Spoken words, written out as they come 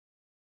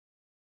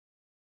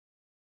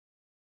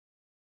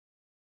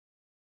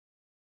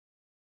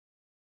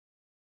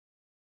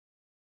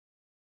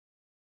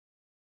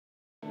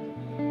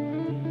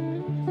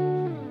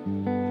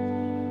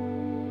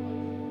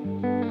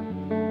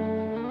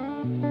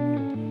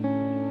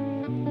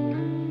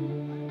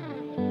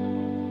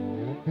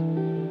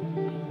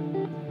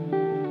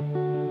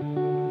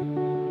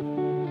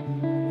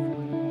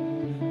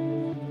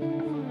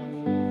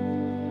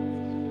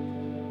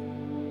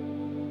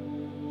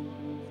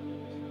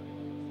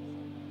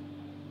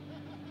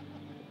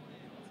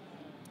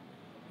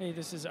Hey,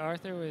 this is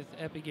Arthur with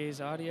Epigaze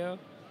Audio.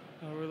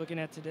 What we're looking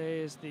at today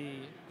is the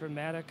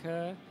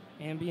Grammatika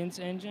ambience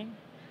engine.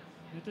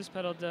 What this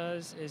pedal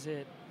does is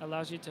it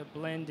allows you to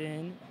blend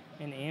in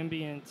an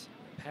ambient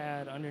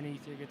pad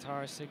underneath your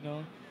guitar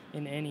signal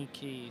in any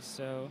key.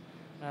 So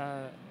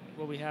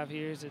what we have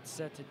here is it's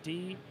set to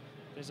D.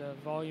 There's a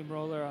volume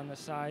roller on the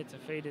side to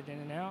fade it in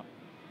and out,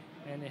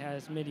 and it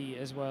has MIDI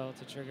as well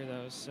to trigger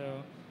those.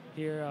 So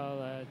here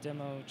I'll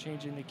demo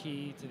changing the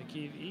key to the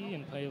key of E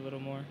and play a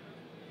little more.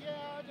 Yeah,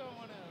 I don't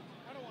want to.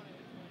 I don't want to.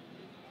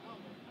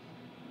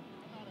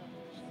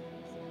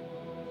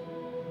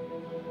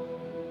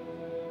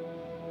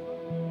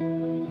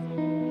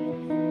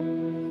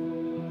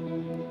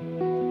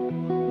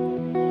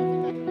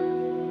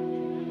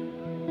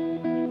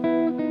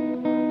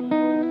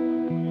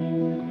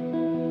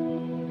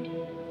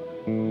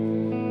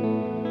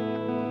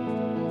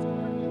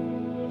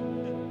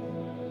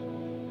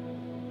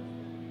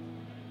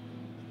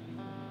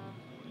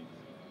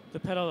 The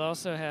pedal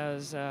also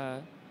has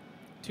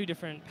two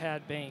different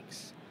pad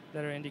banks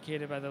that are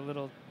indicated by the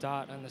little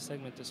dot on the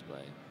segment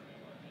display.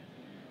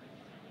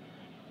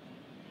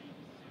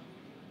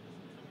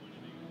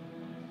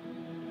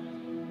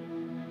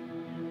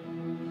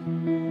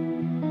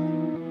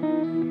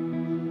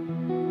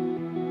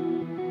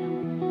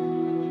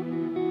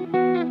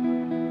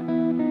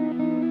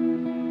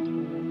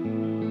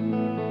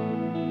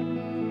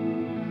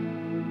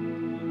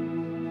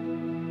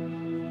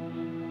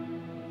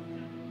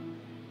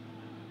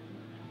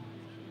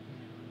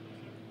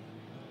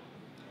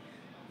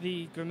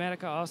 The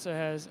Grammatika also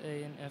has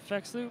an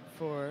effects loop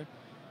for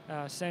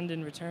send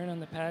and return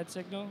on the pad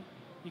signal.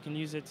 You can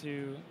use it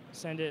to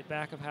send it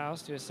back of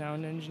house to a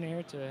sound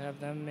engineer to have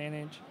them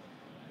manage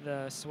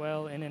the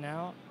swell in and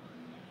out.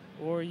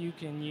 Or you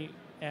can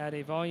add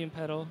a volume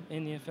pedal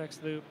in the effects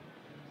loop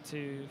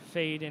to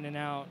fade in and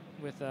out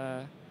with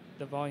the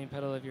volume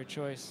pedal of your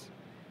choice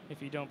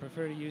if you don't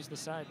prefer to use the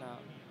side knob.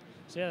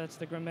 So yeah, that's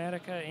the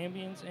Grammatika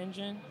ambience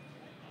engine.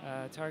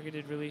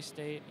 Targeted release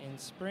date in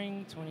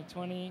spring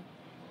 2020.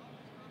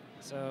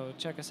 So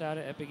check us out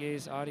at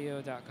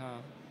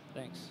epigazeaudio.com.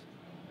 Thanks.